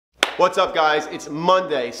What's up, guys? It's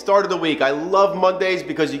Monday, start of the week. I love Mondays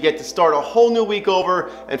because you get to start a whole new week over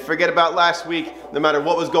and forget about last week, no matter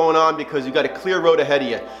what was going on, because you got a clear road ahead of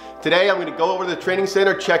you. Today, I'm gonna go over to the training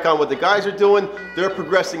center, check on what the guys are doing. They're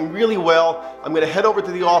progressing really well. I'm gonna head over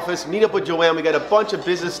to the office, meet up with Joanne. We got a bunch of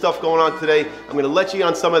business stuff going on today. I'm gonna let you in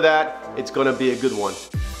on some of that. It's gonna be a good one.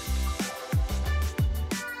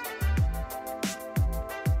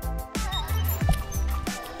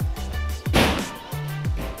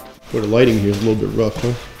 Well, the lighting here is a little bit rough,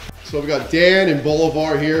 huh? So we got Dan and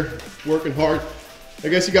Bolivar here working hard. I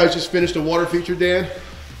guess you guys just finished a water feature, Dan?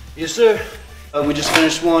 Yes, sir. We just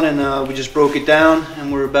finished one and we just broke it down and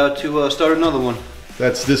we're about to start another one.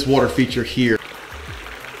 That's this water feature here.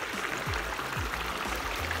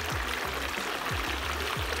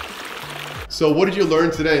 So what did you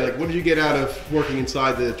learn today? Like, what did you get out of working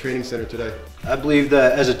inside the training center today? I believe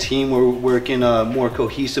that as a team we're working more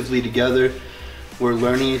cohesively together. We're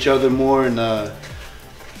learning each other more and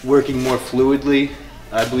working more fluidly.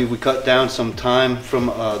 I believe we cut down some time from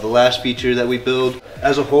the last feature that we built.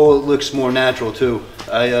 As a whole, it looks more natural too.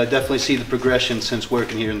 I definitely see the progression since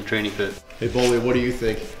working here in the training pit. Hey, Boley, what do you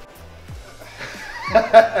think?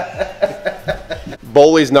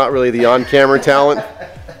 Boley's not really the on-camera talent.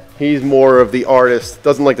 He's more of the artist.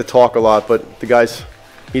 Doesn't like to talk a lot, but the guy's,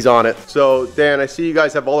 he's on it. So, Dan, I see you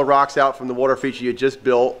guys have all the rocks out from the water feature you just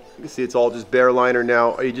built. You can see it's all just bare liner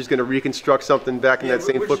now. Are you just going to reconstruct something back in that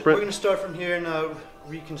same footprint? We're going to start from here and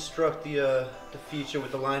reconstruct the feature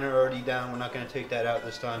with the liner already down. We're not going to take that out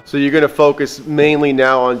this time. So you're going to focus mainly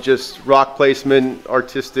now on just rock placement,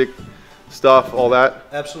 artistic stuff, all that?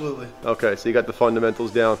 Absolutely. Okay, so you got the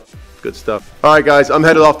fundamentals down. Good stuff. All right, guys, I'm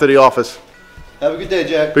headed off to the office. Have a good day,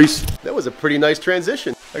 Jack. Peace. That was a pretty nice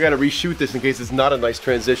transition. I got to reshoot this in case it's not a nice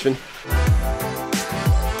transition.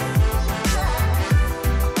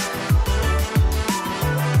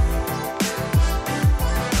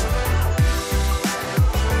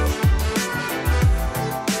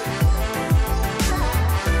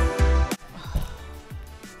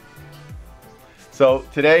 So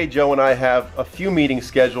today, Joe and I have a few meetings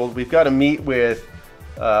scheduled. We've got to meet with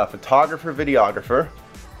a photographer, videographer.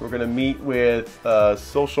 We're going to meet with a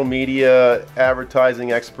social media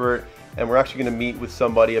advertising expert, and we're actually going to meet with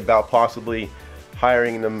somebody about possibly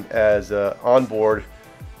hiring them as on board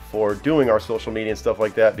for doing our social media and stuff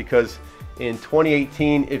like that. Because in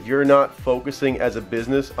 2018, if you're not focusing as a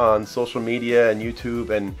business on social media and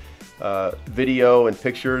YouTube and video and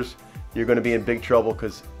pictures, you're going to be in big trouble,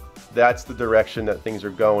 because that's the direction that things are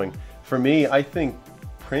going. For me, I think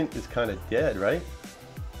print is kind of dead, right?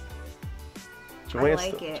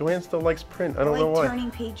 Joanne still likes print. I don't know why.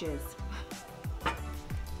 Turning pages.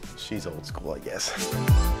 She's old school, I guess.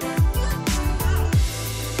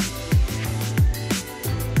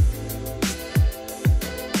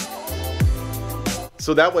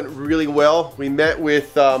 So that went really well. We met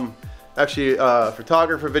with actually a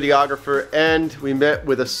photographer, videographer, and we met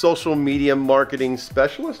with a social media marketing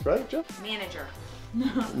specialist, right, Jeff? Manager.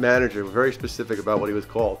 Manager, very specific about what he was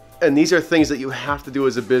called. And these are things that you have to do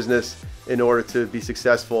as a business in order to be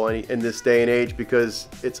successful in this day and age, because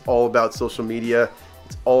it's all about social media,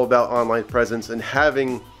 it's all about online presence, and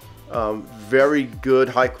having very good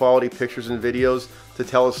high quality pictures and videos to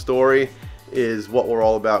tell a story is what we're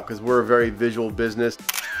all about, because we're a very visual business.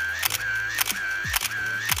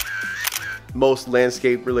 Most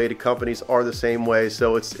landscape related companies are the same way,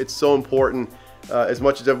 so it's so important. As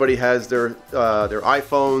much as everybody has their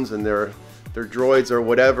iPhones and their droids or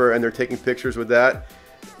whatever, and they're taking pictures with that,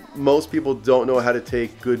 most people don't know how to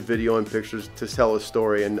take good video and pictures to tell a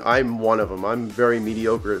story, and I'm one of them. I'm very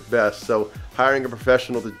mediocre at best, so hiring a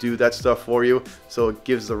professional to do that stuff for you, so it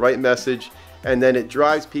gives the right message, and then it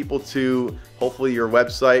drives people to hopefully your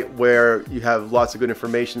website where you have lots of good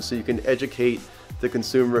information so you can educate the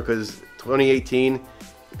consumer, because 2018,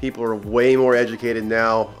 people are way more educated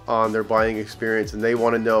now on their buying experience, and they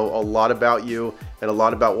want to know a lot about you and a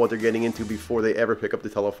lot about what they're getting into before they ever pick up the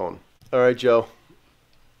telephone. All right, Joe.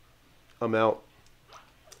 I'm out.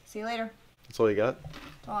 See you later. That's all you got?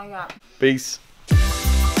 That's all I got. Peace.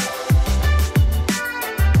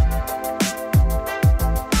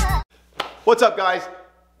 What's up, guys?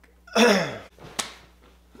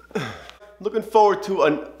 Looking forward to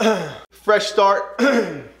a fresh start.